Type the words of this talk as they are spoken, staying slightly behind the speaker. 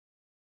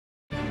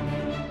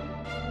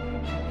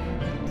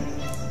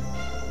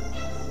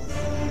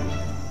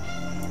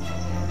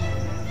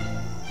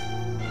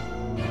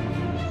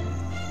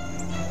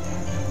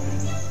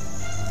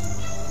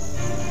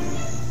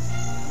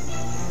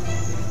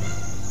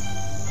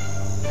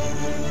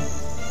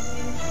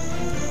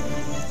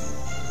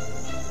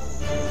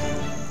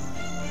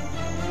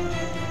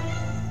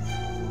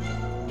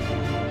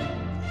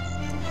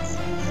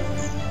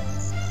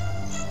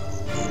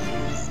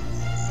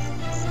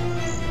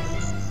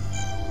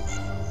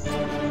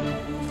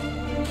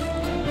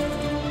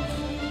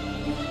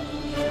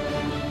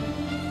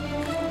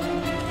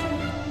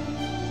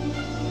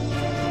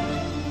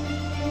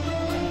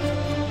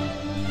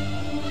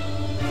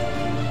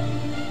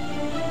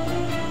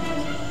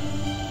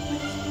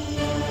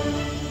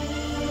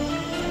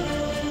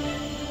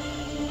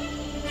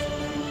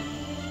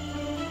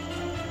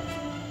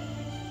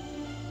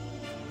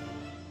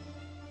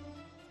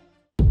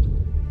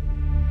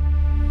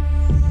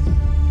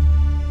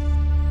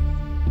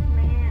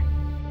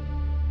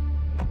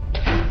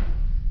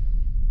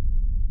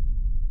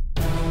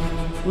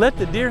Let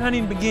the deer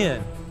hunting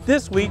begin.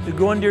 This week, the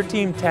Growing Deer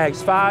team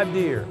tags 5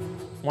 deer.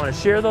 I want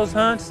to share those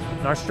hunts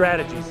and our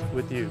strategies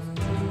with you.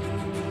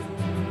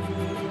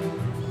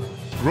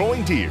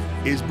 Growing Deer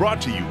is brought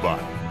to you by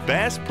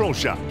Bass Pro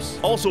Shops,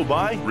 also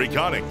by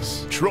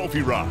Reconics,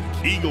 Trophy Rock,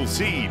 Eagle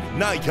Seed,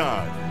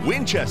 Nikon,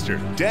 Winchester,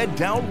 Dead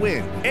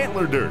Downwind,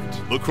 Antler Dirt,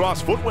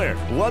 Lacrosse Footwear,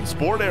 Blood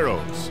Sport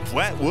Arrows,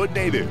 Flatwood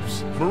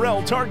Natives,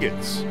 Morel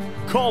Targets,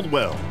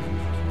 Caldwell,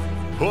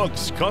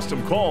 Hooks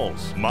Custom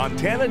Calls,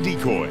 Montana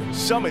Decoy,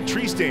 Summit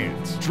Tree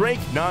Stands,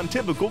 Drake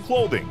Non-Typical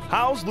Clothing,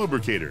 House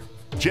Lubricator,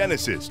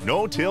 Genesis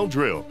No-Till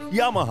Drill,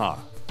 Yamaha,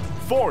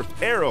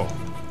 Fourth Arrow,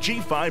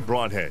 G5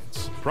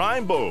 Broadheads,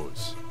 Prime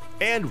Bows,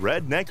 and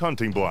Redneck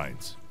Hunting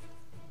Blinds.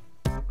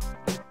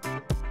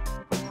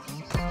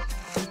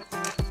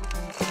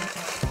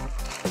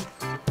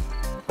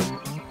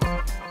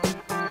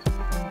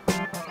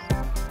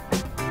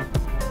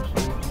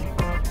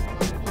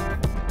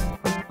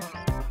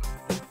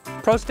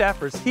 Pro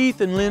staffers Heath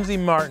and Lindsay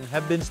Martin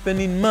have been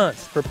spending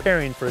months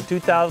preparing for a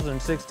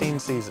 2016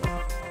 season.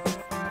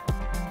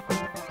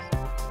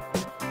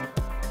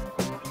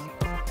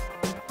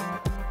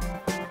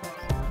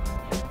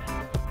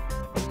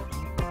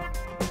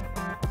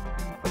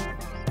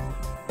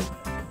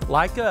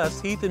 Like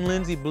us, Heath and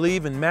Lindsay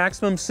believe in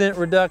maximum scent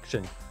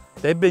reduction.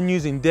 They've been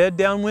using dead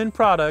downwind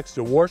products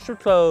to wash their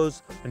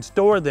clothes and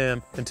store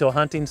them until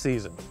hunting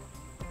season.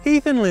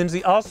 Heath and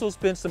Lindsay also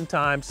spent some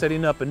time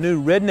setting up a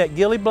new redneck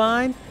ghillie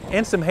blind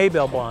and some hay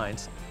bale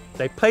blinds.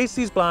 They placed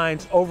these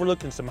blinds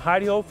overlooking some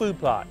hidey-hole food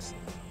plots.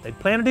 They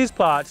planted these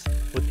plots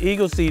with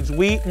Eagle Seed's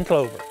wheat and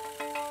clover.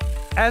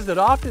 As it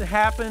often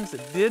happens,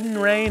 it didn't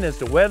rain as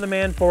the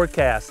weatherman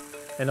forecast,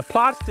 and the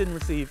plots didn't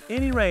receive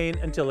any rain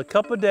until a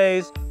couple of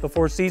days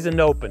before season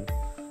opened.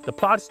 The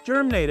plots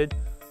germinated,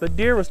 but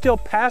deer were still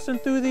passing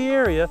through the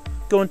area,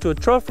 going to a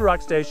trophy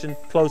rock station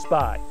close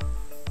by.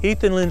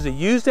 Heath and Lindsay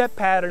used that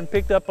pattern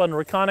picked up on the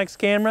Reconics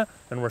camera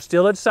and were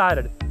still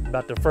excited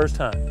about their first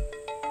hunt.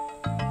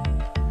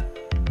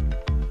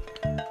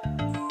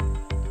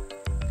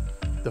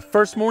 The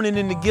first morning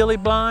in the ghillie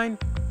blind,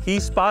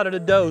 he spotted a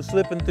doe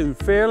slipping through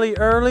fairly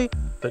early,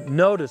 but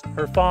noticed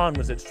her fawn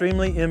was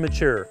extremely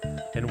immature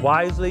and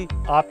wisely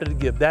opted to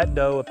give that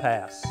doe a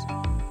pass.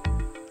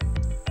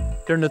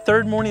 During the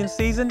third morning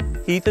season,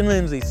 Heath and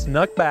Lindsay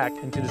snuck back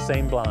into the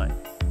same blind.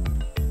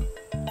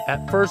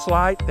 At first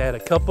light, they had a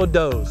couple of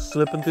does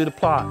slipping through the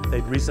plot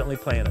they'd recently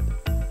planted.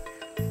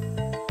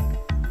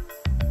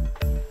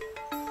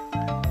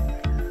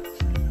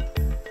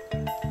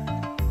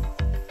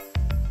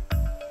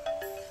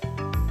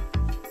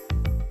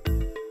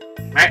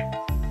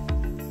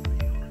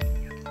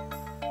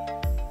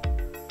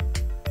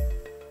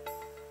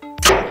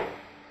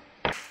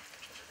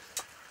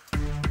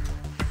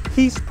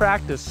 Heath's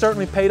practice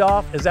certainly paid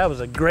off, as that was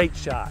a great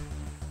shot.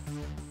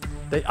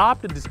 They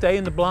opted to stay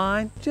in the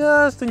blind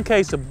just in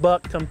case a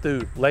buck come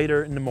through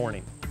later in the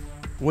morning.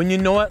 When you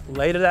know it,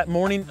 later that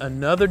morning,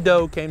 another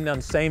doe came down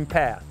the same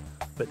path.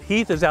 But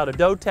Heath is out of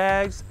doe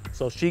tags,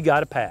 so she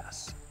got a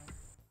pass.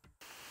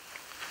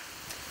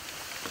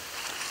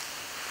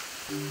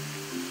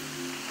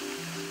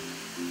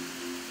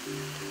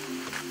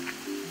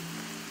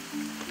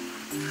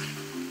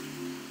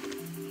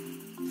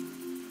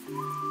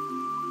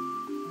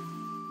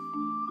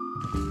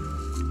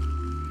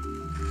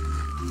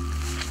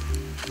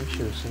 I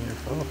should have seen her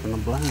fall from the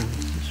blind.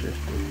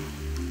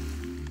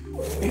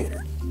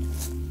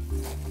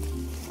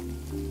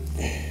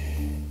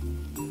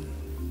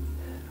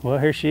 Well,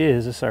 here she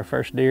is. This is our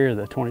first deer of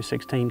the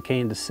 2016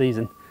 Kansas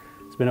season.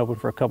 It's been open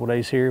for a couple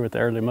days here with the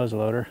early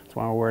muzzleloader. That's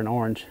why we're wearing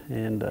orange.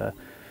 And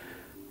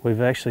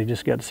we've actually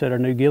just got to set our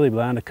new ghillie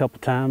blind a couple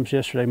times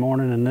yesterday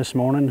morning and this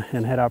morning,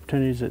 and had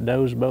opportunities at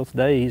does both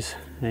days.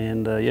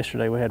 And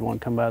yesterday we had one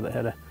come by that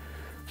had a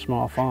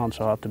small fawn,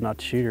 so I opted not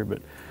to shoot her.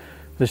 But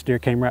this deer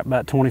came right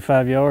about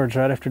 25 yards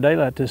right after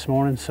daylight this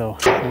morning, so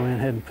we went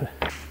ahead and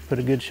put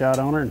a good shot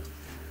on her, and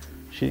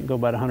she didn't go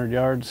about 100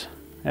 yards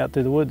out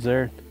through the woods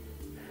there.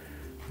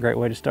 Great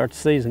way to start the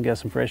season. Got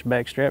some fresh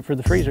backstrap for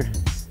the freezer.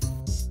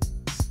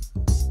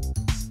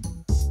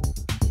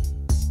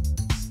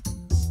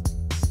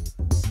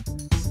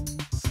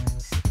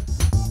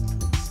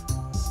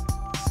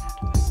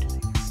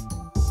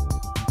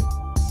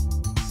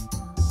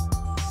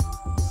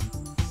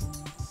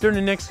 During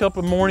the next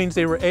couple of mornings,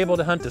 they were able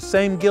to hunt the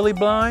same ghillie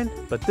blind,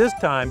 but this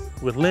time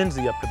with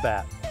Lindsay up to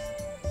bat.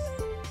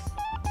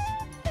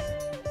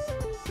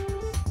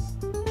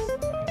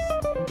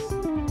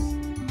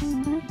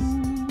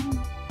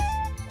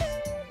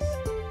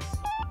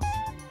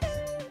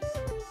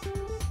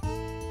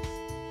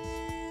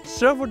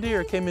 Several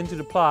deer came into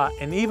the plot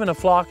and even a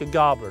flock of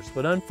gobblers,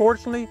 but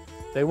unfortunately,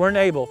 they weren't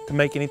able to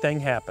make anything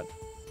happen.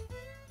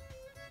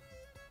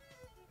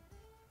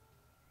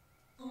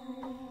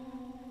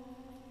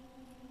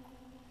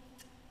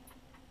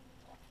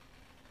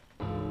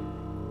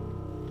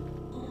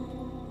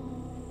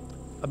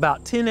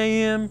 About 10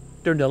 a.m.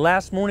 during the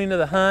last morning of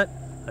the hunt,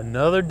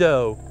 another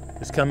doe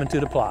is coming to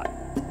the plot.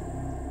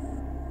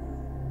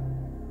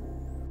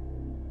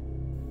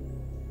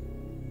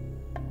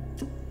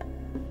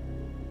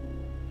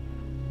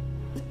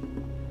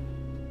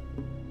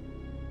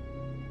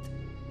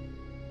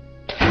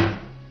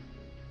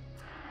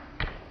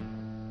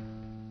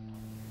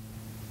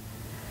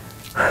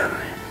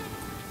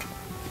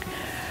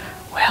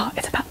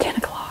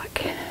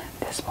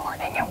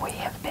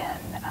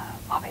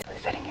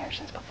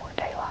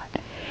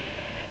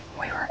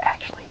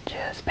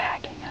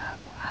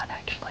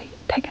 actually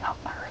taken off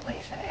my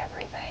release and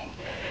everything.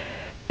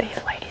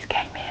 These ladies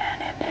came in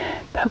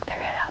and poked their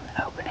head out in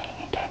the opening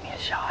and gave me a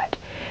shot.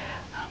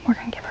 We're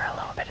going to give her a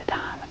little bit of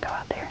time and go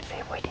out there and see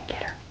if we can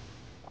get her.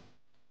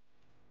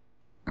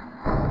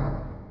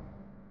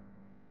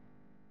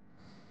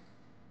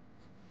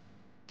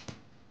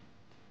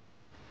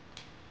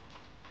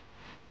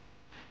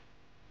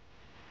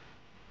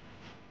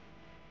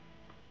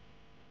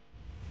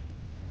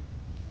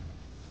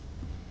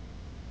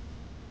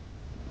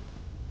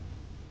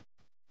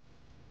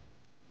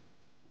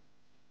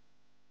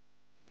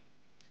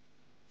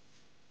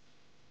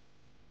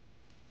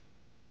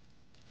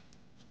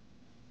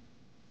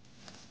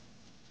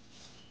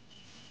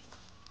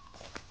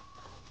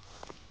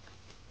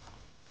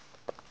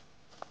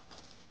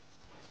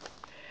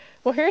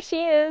 Well, here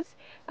she is.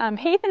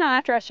 Heath and I,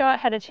 after I shot,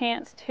 had a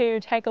chance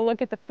to take a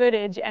look at the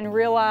footage and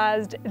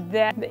realized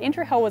that the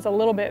entry hole was a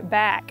little bit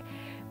back,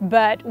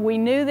 but we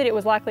knew that it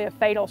was likely a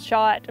fatal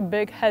shot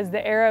because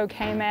the arrow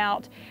came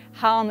out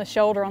high on the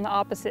shoulder on the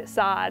opposite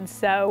side.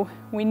 So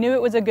we knew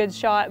it was a good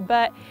shot,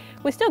 but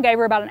we still gave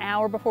her about an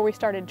hour before we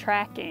started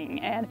tracking.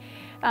 And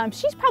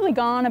she's probably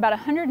gone about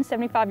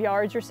 175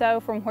 yards or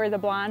so from where the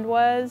blind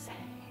was.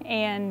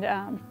 And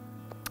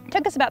it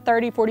took us about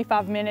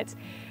 30-45 minutes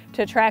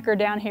to track her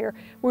down here.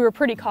 We were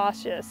pretty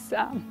cautious.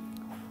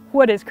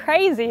 What is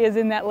crazy is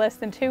in that less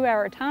than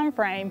 2-hour time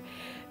frame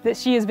that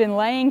she has been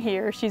laying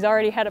here, she's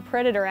already had a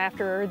predator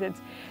after her that's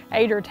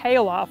ate her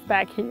tail off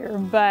back here.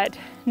 But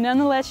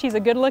nonetheless, she's a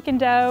good looking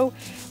doe.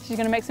 She's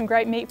gonna make some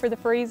great meat for the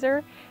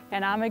freezer,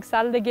 and I'm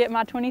excited to get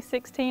my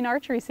 2016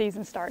 archery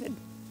season started.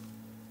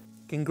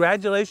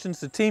 Congratulations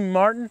to Team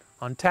Martin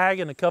on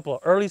tagging a couple of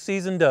early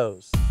season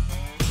does.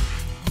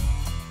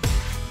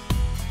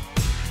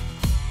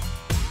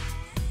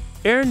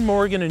 Aaron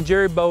Morgan and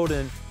Jerry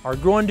Bowden are a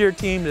Growing Deer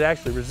team that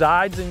actually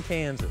resides in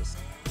Kansas.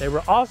 They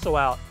were also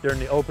out during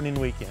the opening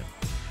weekend.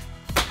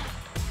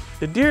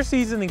 The deer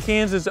season in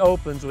Kansas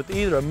opens with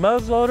either a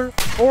muzzleloader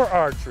or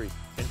archery,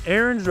 and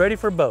Aaron's ready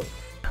for both.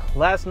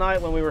 Last night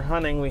when we were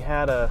hunting, we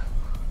had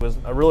was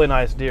a really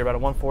nice deer, about a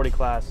 140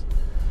 class,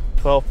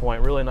 12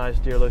 point, really nice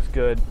deer, looks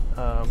good.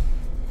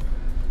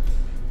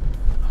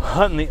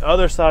 Hunting the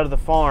other side of the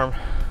farm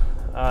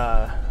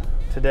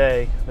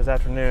today, this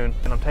afternoon,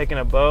 and I'm taking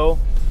a bow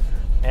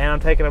and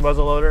I'm taking a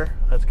muzzleloader.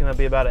 That's gonna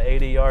be about an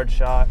 80-yard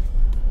shot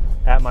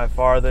at my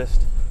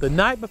farthest. The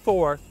night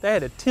before, they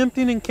had a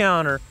tempting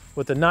encounter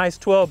with a nice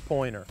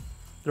 12-pointer.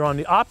 They're on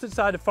the opposite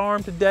side of the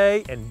farm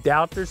today and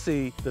doubt to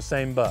see the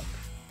same buck.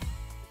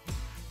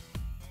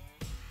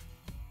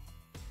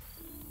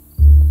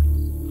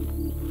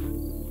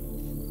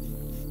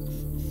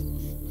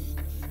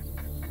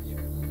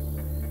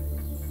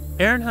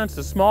 Aaron hunts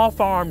a small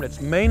farm that's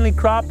mainly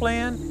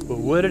cropland with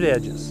wooded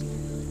edges.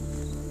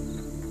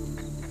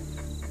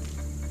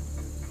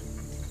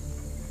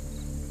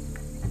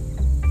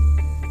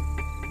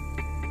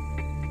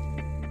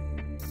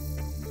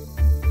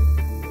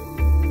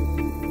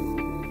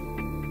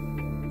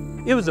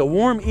 It was a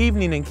warm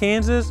evening in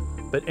Kansas,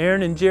 but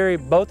Aaron and Jerry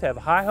both have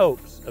high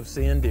hopes of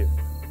seeing deer.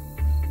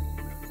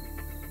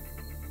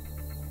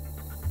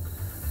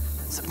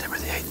 September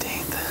the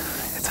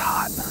 18th, it's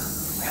hot.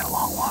 We had a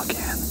long walk in.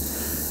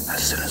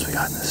 As soon as we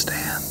got in the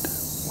stand,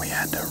 we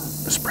had to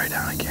spray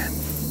down again,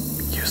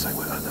 use the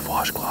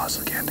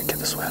washcloths again to get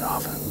the sweat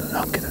off and to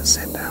help get that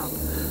scent down.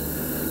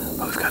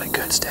 But we've got a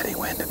good steady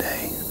wind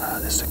today.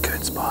 This is a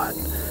good spot.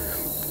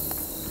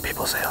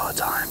 People say it all the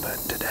time, but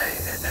today,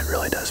 it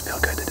really does feel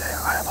good today.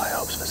 I have high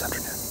hopes for this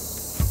afternoon.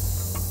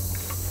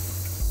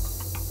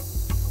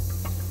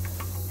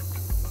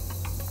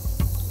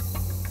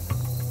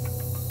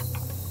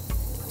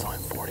 It's only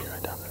 40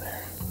 right down to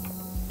there.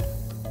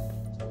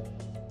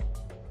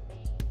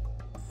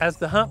 As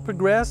the hunt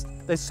progressed,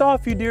 they saw a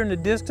few deer in the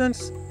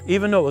distance,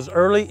 even though it was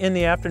early in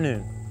the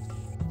afternoon.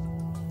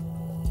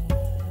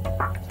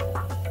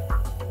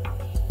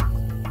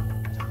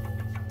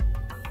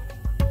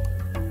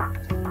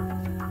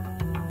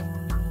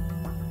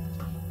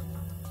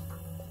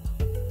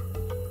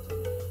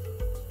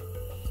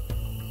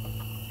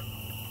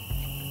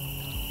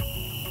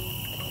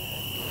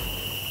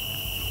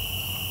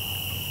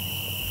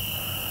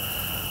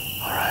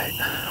 All right,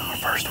 our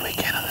first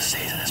weekend of the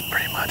season is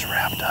pretty much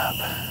wrapped up.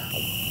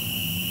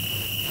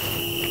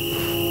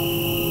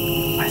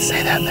 I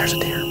say that and there's a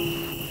deer.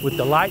 With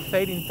the light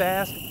fading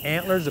fast,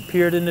 antlers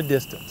appeared in the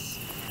distance.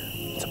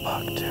 It's a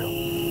buck too.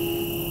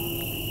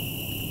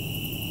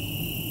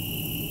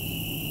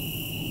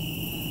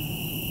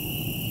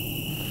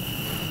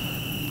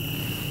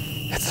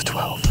 It's a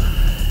 12.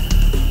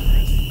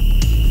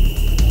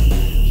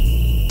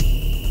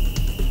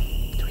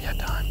 Do we have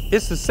time?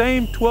 It's the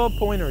same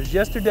 12-pointer as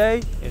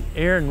yesterday, and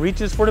Aaron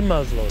reaches for the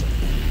muzzleloader.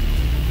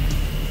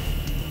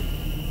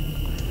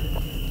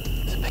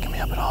 Is it picking me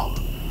up at all?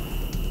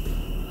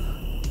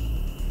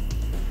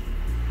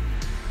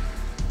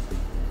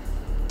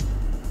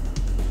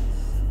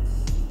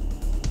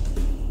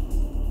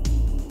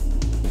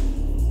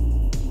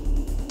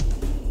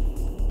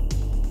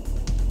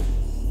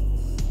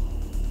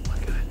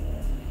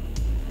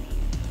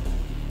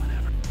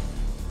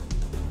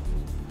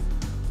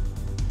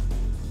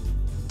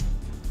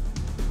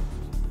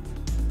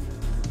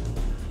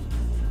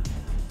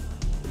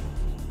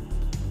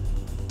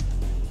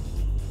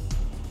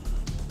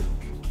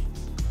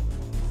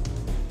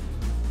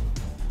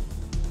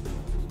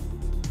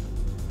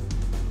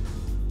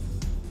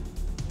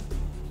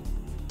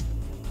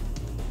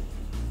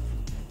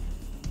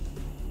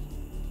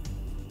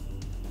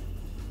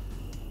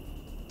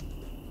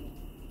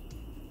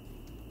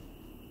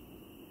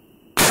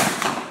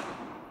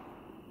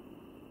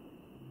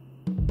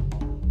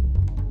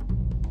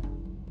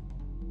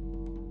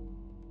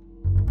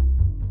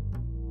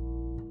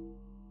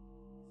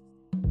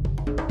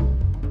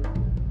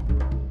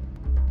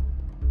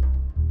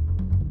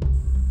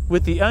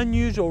 With the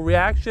unusual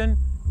reaction,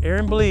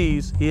 Aaron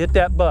believes he hit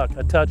that buck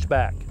a touch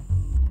back.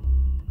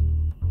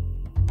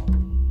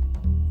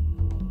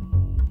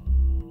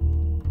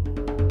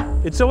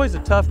 It's always a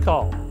tough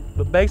call,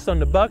 but based on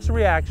the buck's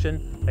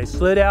reaction, they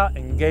slid out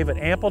and gave it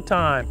ample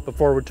time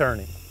before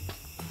returning.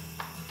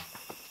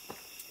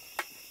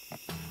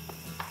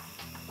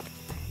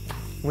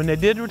 When they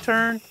did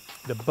return,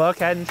 the buck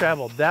hadn't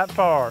traveled that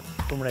far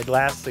from when they'd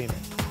last seen it.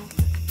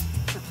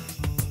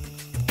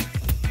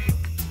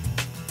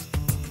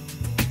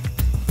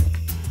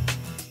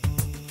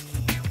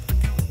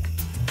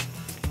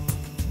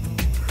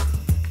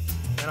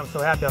 Man, I'm so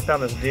happy I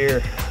found this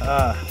deer.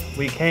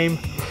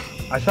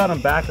 I shot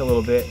him back a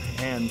little bit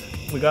and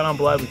we got on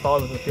blood, we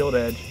followed with the field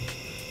edge.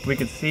 We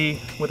could see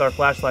with our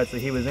flashlights that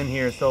he was in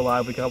here still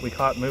alive. We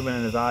caught movement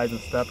in his eyes and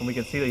stuff, and we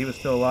could see that he was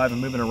still alive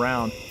and moving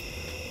around.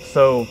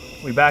 So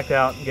we backed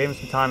out, gave him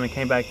some time, and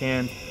came back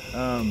in.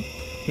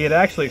 He had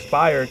actually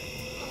expired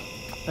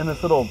in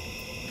this little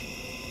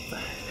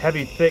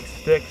heavy, thick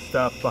stick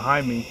stuff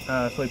behind me.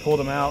 So we pulled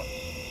him out,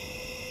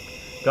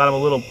 got him a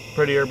little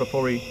prettier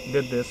before we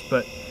did this.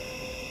 But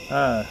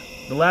the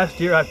last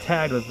deer I've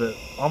tagged was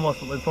almost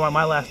before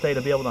my last day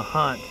to be able to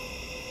hunt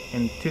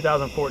in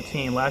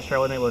 2014. Last year I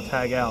wasn't able to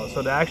tag out.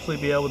 So to actually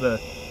be able to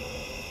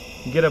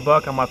get a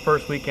buck on my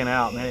first weekend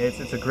out, man,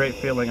 it's a great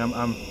feeling.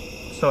 I'm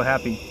so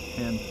happy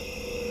and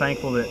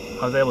thankful that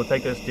I was able to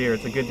take this deer.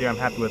 It's a good deer. I'm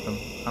happy with him.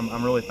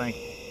 I'm really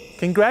thankful.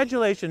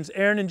 Congratulations,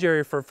 Aaron and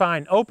Jerry, for a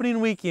fine opening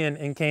weekend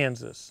in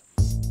Kansas.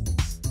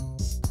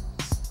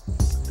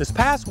 This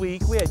past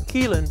week, we had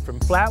Keelan from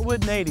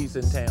Flatwood Natives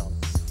in town.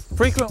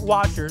 Frequent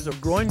watchers of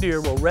Growing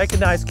Deer will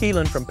recognize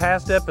Keelan from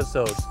past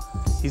episodes.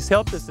 He's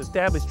helped us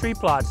establish tree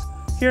plots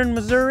here in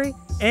Missouri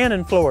and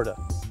in Florida.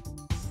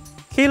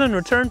 Keelan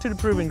returned to the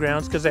proving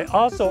grounds because they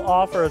also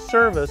offer a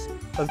service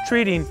of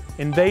treating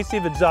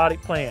invasive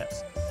exotic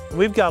plants.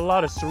 We've got a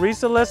lot of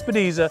Sericea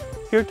lespedeza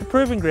here at the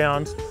proving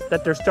grounds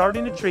that they're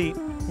starting to treat,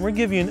 and we'll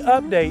give you an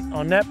update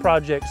on that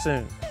project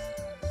soon.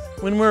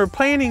 When we were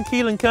planning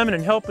Keelan coming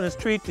and helping us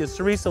treat the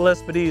Sericea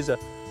lespedeza,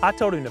 I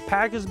told him to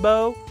pack his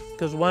bow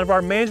because one of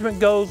our management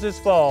goals this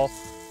fall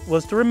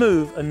was to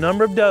remove a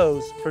number of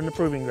does from the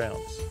proving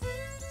grounds.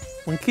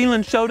 When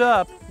Keelan showed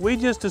up, we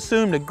just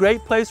assumed a great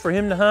place for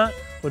him to hunt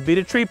would be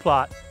the tree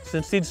plot,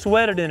 since he'd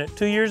sweated in it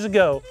 2 years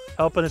ago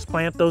helping us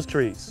plant those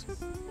trees.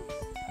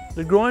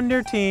 The Growing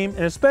Deer team,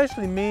 and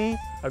especially me,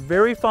 are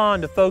very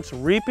fond of folks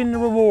reaping the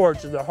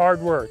rewards of their hard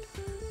work.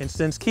 And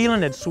since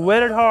Keelan had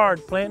sweated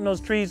hard planting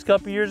those trees a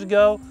couple years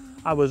ago,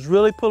 I was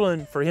really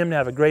pulling for him to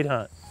have a great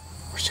hunt.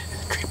 We're sitting in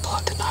the tree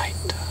plot tonight,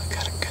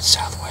 got a good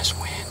southwest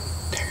wind.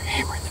 They're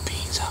hammering the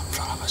beans out in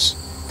front of us.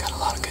 Got a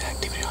lot of good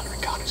activity on the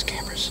reconnaissance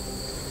cameras.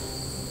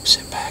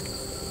 Sit back,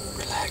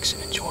 relax,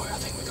 and enjoy. I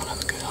think we're gonna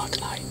have a good hunt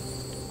tonight.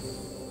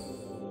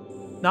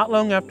 Not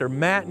long after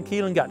Matt and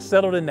Keelan got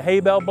settled in the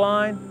hay bale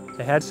blind,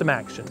 they had some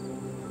action.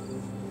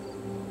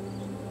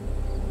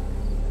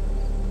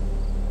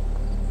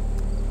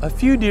 A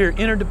few deer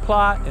entered the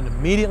plot and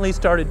immediately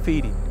started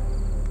feeding.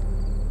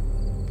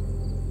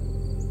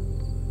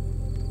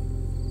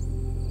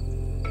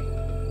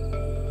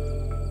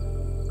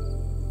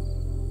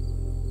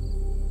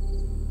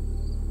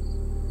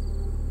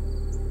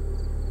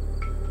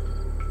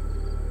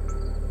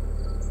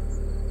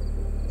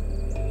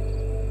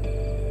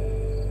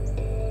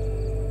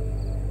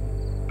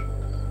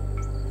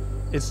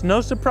 It's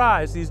no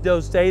surprise these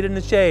does stayed in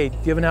the shade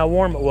given how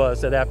warm it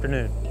was that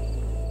afternoon.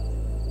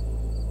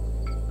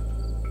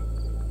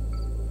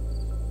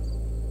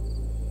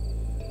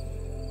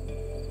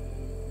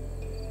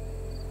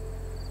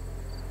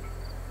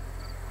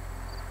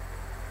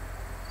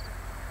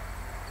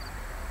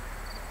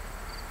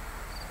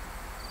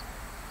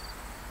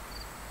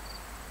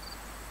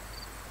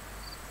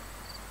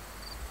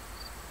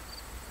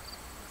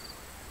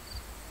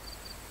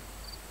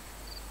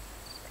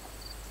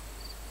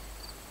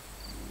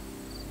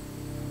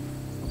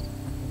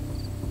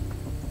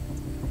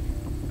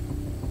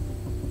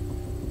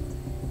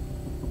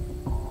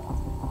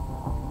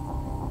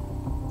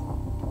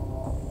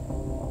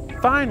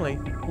 Finally,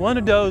 one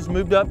of the does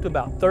moved up to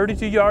about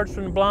 32 yards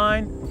from the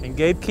blind and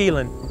gave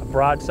Keelan a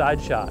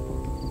broadside shot.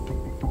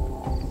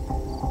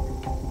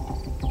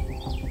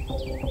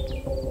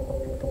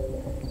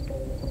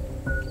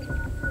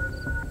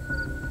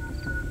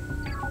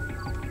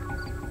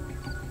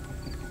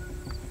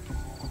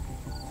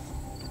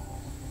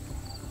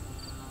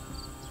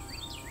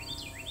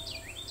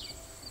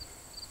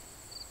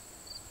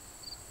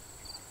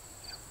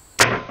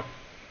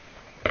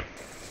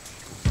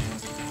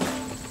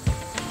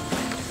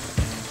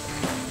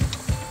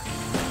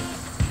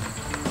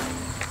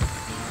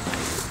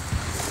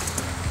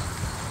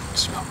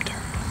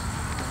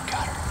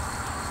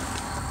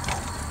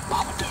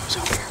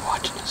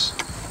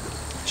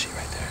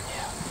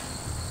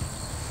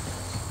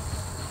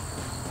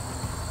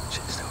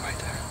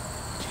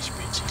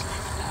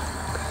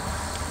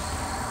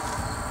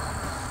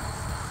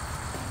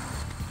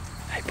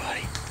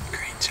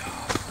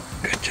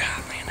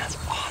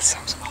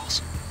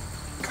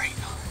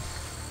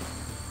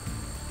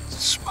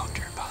 smoked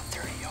her about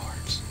 30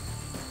 yards.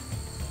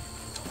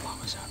 The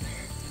mama's out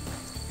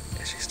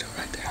there. Is she still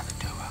right there? The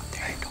doe out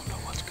there. I don't know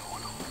what's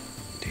going on.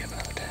 Do you have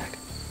another tag?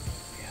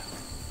 Yeah.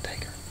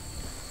 Take her.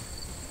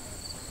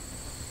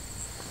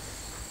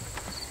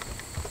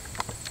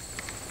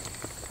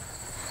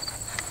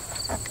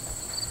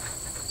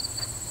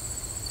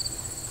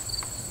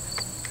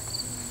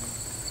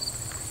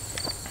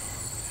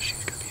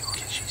 She's gonna be on.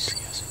 Can she see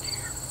us in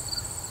here?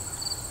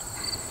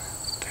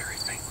 Very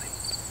faintly.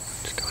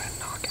 Just go ahead and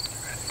knock it. You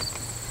ready?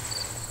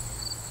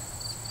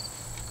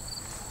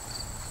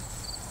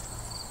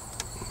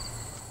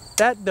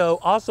 That doe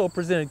also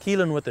presented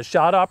Keelan with a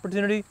shot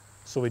opportunity,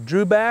 so we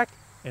drew back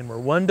and we're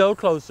one doe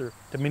closer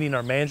to meeting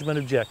our management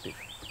objective.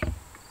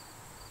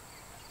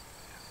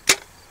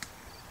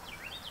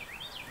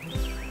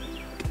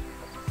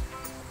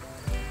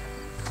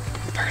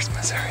 First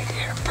Missouri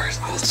here.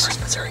 First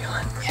Missouri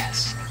hunt.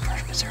 Yes,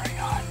 first Missouri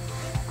hunt.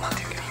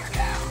 Dude, you're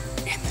down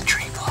in the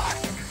tree block.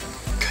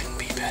 Couldn't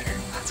be better.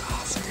 That's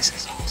awesome. This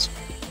is awesome.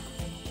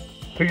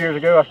 2 years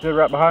ago, I stood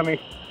right behind me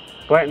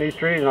planting these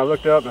trees, and I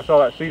looked up and I saw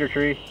that cedar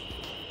tree,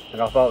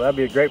 and I thought that'd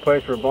be a great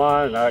place for a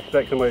blind, and I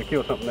expect somebody to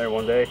kill something there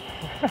one day.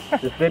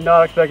 Just did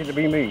not expect it to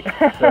be me.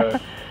 So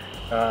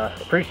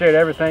appreciate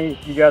everything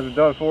you guys have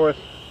done for us.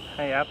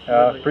 Hey,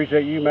 absolutely.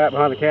 Appreciate you, Matt,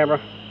 behind the camera,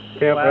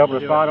 Tim, for helping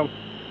us find them.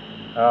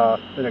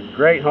 It's been a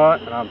great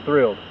hunt, and I'm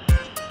thrilled.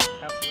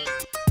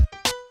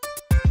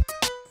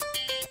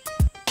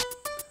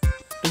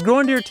 The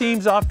Growing Deer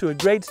team's off to a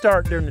great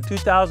start during the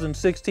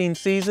 2016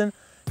 season,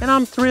 and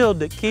I'm thrilled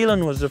that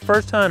Keelan was the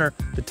first hunter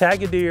to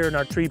tag a deer in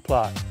our tree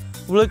plot.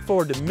 We look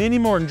forward to many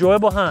more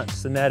enjoyable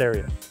hunts in that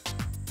area.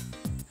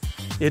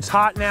 It's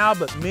hot now,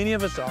 but many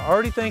of us are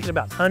already thinking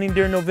about hunting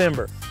deer in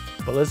November.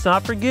 But let's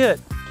not forget,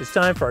 it's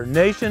time for our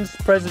nation's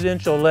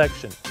presidential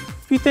election.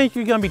 If you think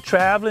you're going to be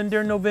traveling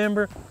during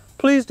November,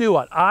 please do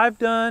what I've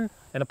done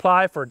and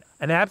apply for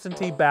an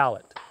absentee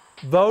ballot.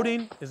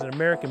 Voting is an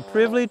American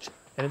privilege,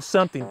 and it's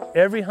something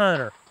every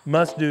hunter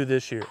must do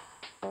this year.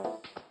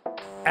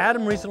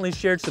 Adam recently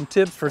shared some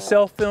tips for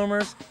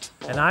self-filmers,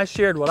 and I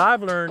shared what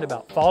I've learned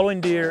about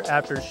following deer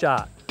after a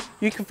shot.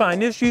 You can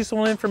find this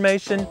useful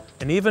information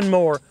and even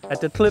more at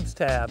the Clips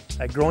tab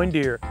at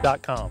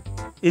GrowingDeer.tv.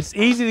 It's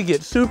easy to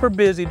get super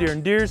busy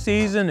during deer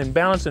season and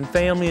balancing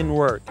family and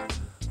work.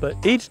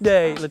 But each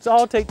day, let's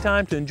all take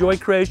time to enjoy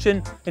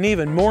creation, and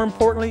even more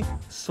importantly,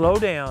 slow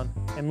down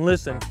and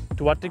listen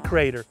to what the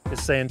Creator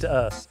is saying to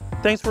us.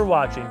 Thanks for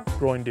watching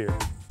Growing Deer.